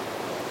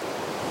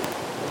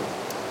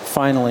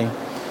 Finally,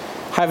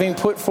 having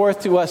put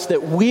forth to us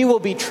that we will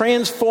be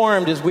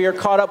transformed as we are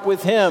caught up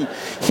with him,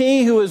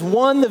 he who has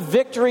won the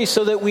victory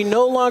so that we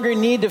no longer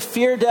need to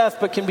fear death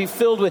but can be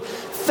filled with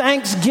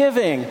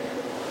thanksgiving.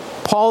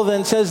 Paul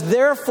then says,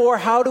 therefore,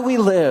 how do we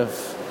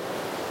live?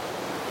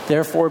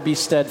 Therefore, be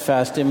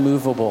steadfast,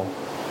 immovable,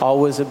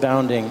 always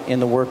abounding in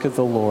the work of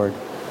the Lord,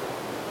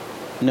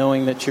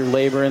 knowing that your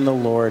labor in the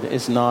Lord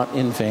is not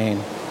in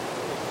vain.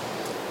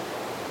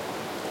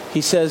 He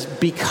says,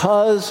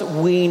 because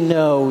we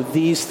know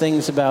these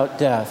things about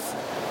death,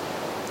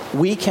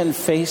 we can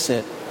face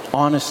it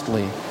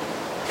honestly.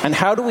 And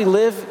how do we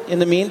live in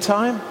the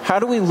meantime? How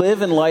do we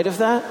live in light of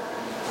that?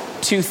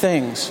 Two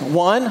things.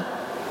 One,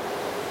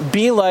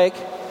 be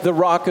like the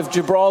Rock of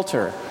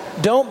Gibraltar.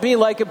 Don't be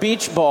like a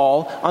beach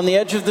ball on the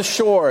edge of the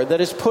shore that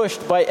is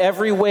pushed by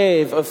every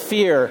wave of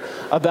fear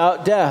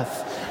about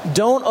death.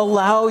 Don't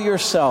allow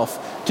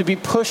yourself to be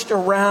pushed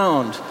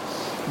around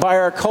by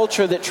our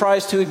culture that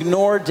tries to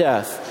ignore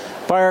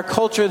death, by our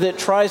culture that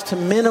tries to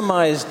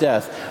minimize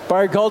death,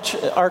 by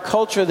our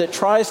culture that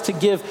tries to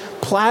give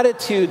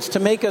platitudes to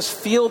make us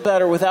feel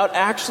better without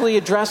actually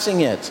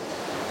addressing it.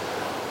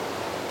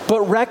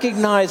 But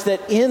recognize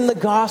that in the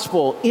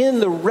gospel,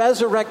 in the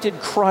resurrected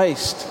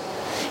Christ,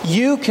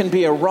 you can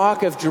be a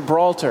rock of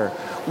Gibraltar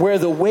where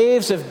the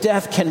waves of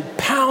death can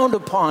pound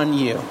upon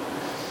you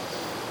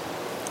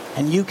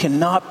and you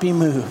cannot be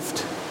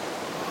moved.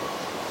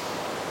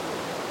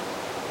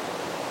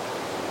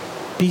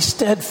 Be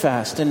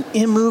steadfast and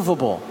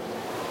immovable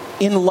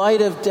in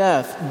light of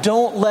death.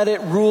 Don't let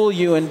it rule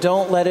you and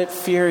don't let it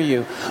fear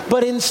you.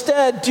 But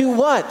instead, do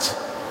what?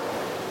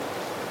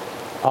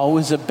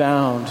 Always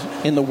abound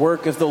in the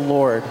work of the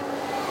Lord.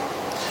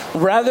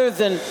 Rather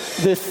than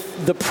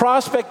the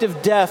prospect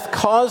of death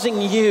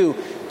causing you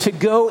to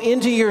go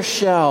into your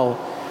shell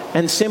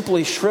and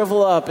simply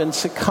shrivel up and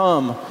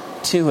succumb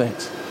to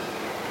it,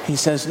 he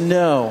says,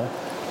 no,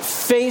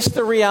 face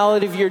the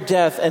reality of your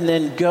death and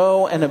then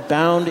go and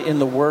abound in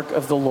the work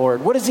of the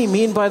Lord. What does he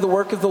mean by the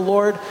work of the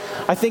Lord?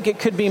 I think it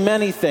could be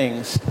many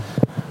things.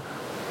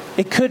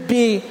 It could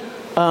be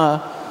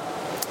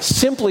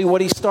simply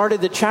what he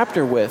started the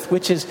chapter with,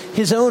 which is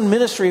his own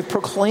ministry of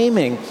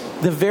proclaiming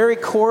the very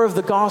core of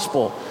the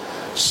gospel.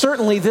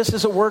 Certainly this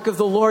is a work of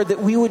the Lord,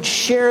 that we would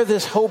share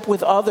this hope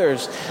with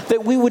others,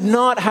 that we would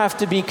not have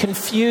to be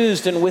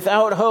confused and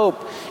without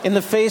hope in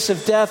the face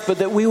of death, but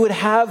that we would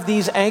have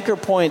these anchor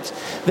points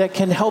that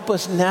can help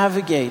us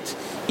navigate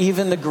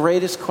even the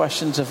greatest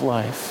questions of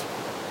life.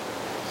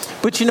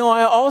 But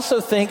I also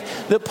think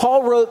that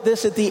Paul wrote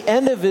this at the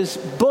end of his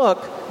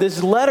book,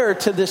 this letter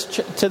to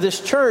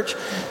this church,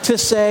 to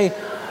say,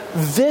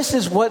 this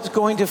is what's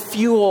going to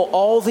fuel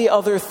all the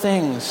other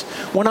things.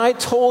 When I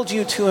told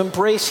you to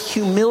embrace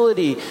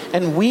humility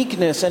and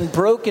weakness and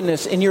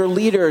brokenness in your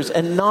leaders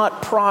and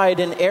not pride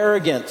and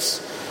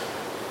arrogance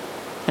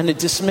and a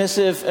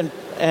dismissive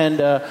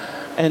and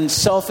and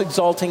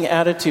self-exalting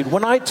attitude.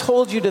 When I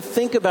told you to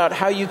think about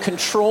how you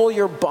control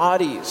your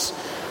bodies,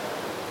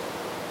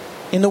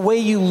 in the way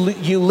you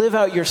live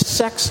out your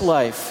sex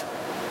life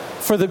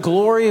for the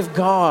glory of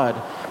God,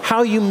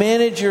 how you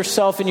manage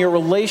yourself in your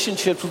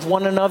relationships with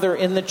one another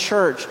in the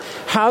church,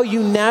 how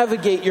you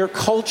navigate your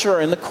culture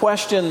and the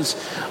questions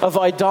of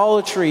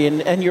idolatry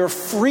and your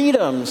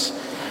freedoms,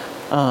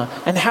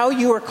 and how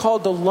you are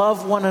called to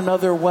love one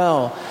another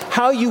well,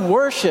 how you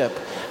worship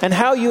and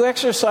how you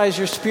exercise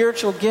your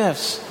spiritual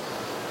gifts.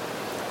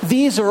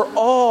 These are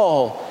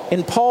all,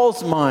 in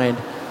Paul's mind,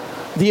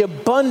 the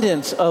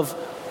abundance of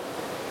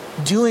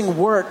doing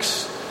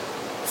works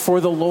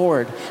for the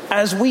Lord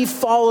as we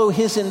follow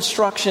his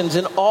instructions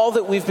in all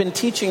that we've been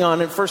teaching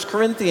on in 1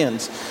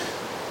 Corinthians.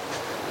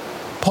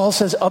 Paul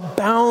says,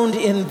 abound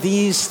in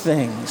these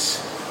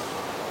things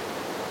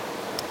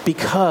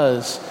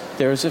because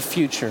there is a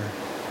future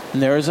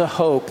and there is a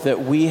hope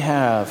that we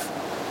have.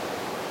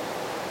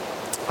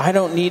 I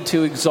don't need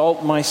to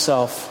exalt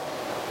myself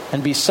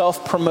and be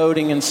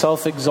self-promoting and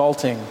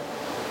self-exalting,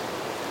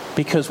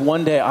 because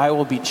one day I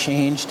will be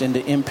changed into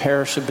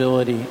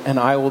imperishability and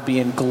I will be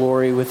in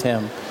glory with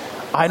him.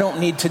 I don't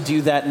need to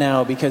do that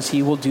now because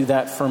he will do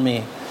that for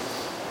me.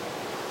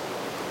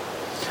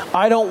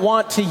 I don't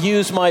want to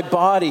use my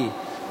body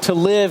to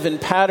live in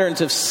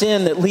patterns of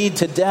sin that lead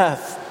to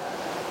death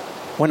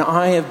when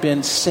I have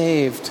been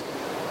saved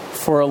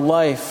for a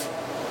life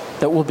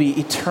that will be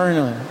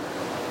eternal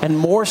and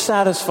more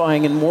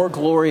satisfying and more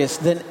glorious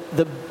than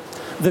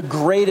the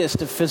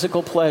greatest of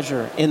physical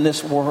pleasure in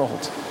this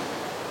world.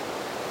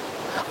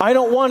 I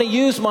don't want to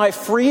use my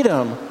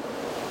freedom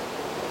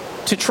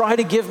to try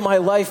to give my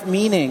life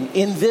meaning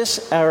in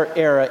this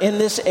era, in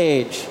this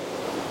age.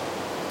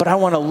 But I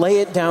want to lay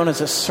it down as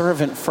a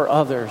servant for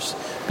others,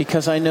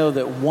 because I know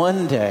that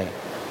one day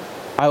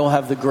I will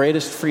have the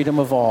greatest freedom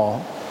of all,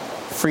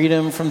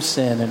 freedom from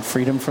sin and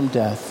freedom from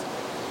death.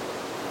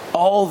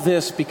 All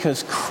this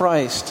because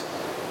Christ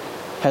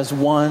has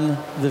won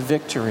the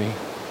victory.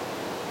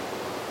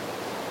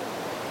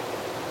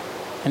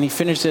 And he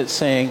finished it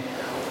saying,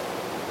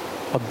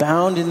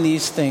 abound in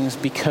these things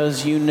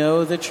because you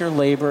know that your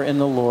labor in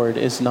the Lord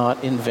is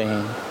not in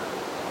vain.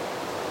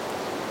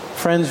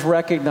 Friends,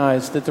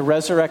 recognize that the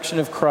resurrection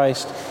of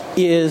Christ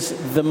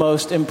is the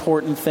most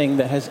important thing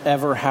that has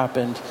ever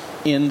happened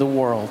in the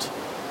world.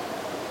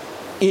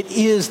 It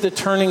is the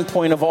turning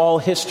point of all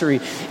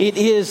history. It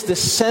is the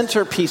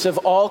centerpiece of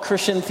all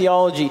Christian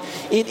theology.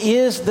 It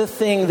is the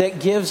thing that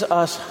gives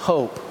us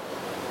hope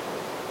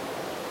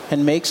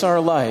and makes our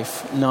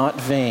life not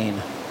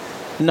vain,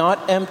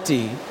 not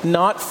empty,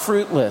 not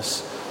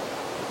fruitless.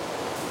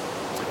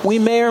 We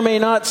may or may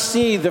not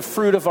see the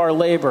fruit of our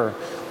labor.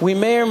 We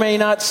may or may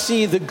not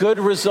see the good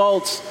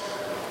results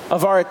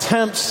of our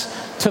attempts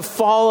to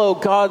follow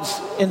God's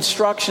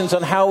instructions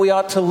on how we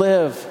ought to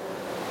live.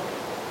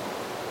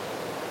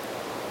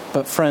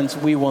 But friends,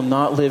 we will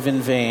not live in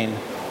vain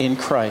in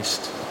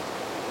Christ,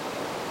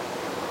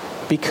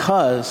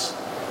 because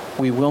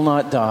we will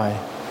not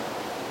die,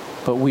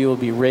 but we will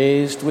be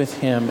raised with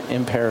him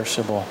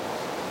imperishable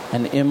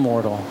and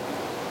immortal.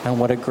 And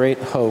what a great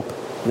hope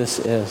this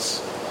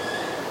is.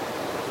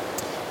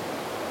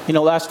 You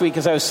know, last week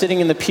as I was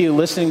sitting in the pew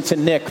listening to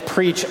Nick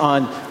preach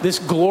on this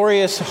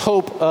glorious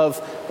hope of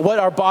what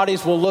our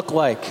bodies will look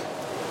like,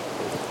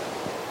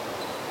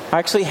 I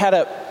actually had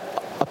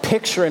a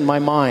picture in my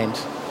mind.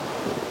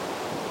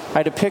 I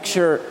had a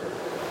picture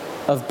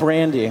of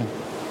Brandy,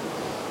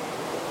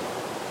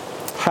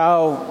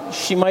 how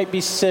she might be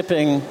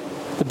sipping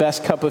the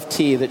best cup of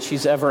tea that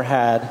she's ever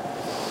had,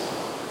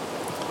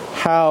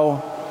 how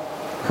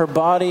her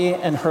body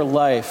and her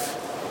life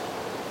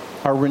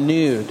are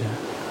renewed,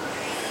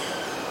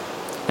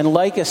 and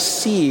like a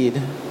seed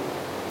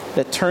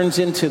that turns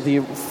into the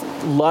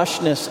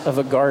lushness of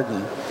a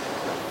garden,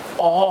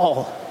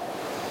 all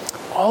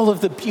of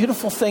the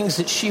beautiful things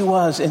that she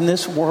was in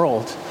this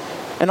world,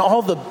 and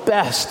all the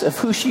best of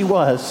who she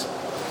was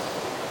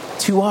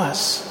to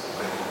us,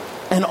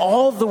 and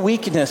all the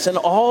weakness and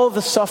all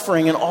the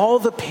suffering and all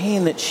the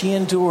pain that she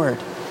endured,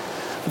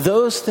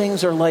 those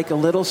things are like a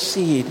little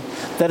seed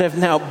that have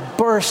now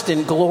burst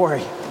in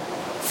glory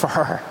for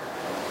her.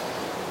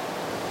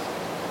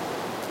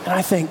 And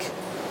I think,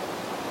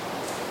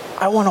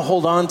 I want to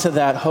hold on to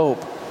that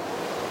hope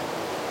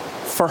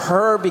for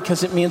her,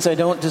 because it means I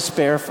don't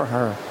despair for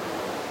her.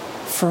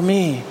 For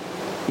me,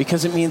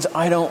 because it means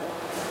I don't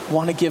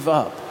want to give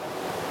up.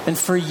 And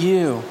for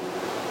you,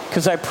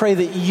 because I pray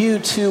that you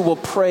too will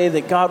pray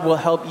that God will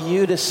help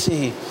you to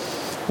see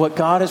what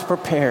God has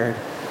prepared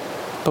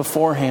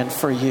beforehand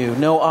for you.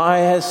 No eye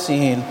has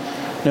seen,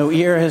 no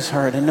ear has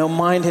heard, and no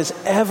mind has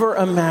ever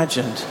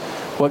imagined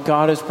what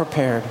God has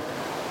prepared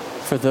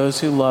for those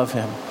who love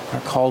him,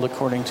 are called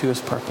according to his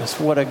purpose.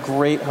 What a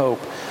great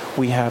hope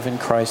we have in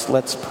Christ.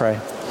 Let's pray.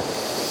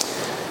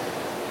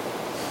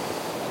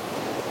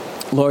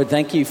 Lord,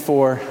 thank you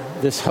for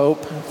this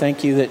hope.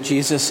 Thank you that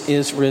Jesus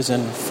is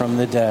risen from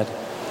the dead.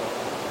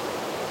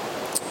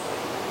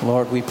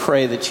 Lord, we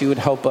pray that you would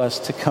help us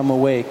to come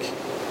awake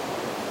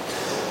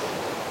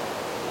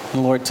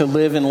And Lord, to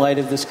live in light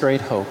of this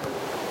great hope.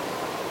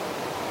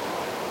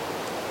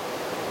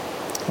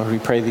 Lord, we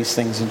pray these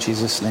things in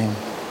Jesus' name.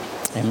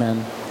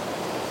 Amen.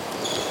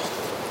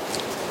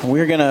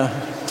 We're going to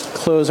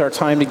close our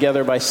time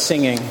together by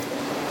singing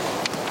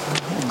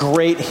a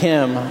great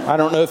hymn. I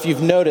don't know if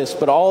you've noticed,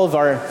 but all of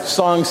our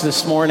songs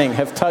this morning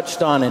have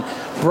touched on and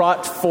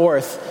brought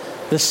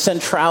forth the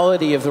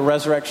centrality of the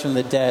resurrection of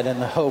the dead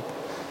and the hope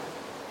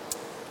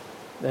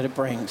that it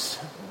brings.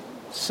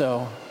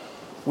 So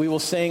we will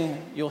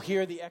sing. You'll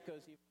hear the echoes.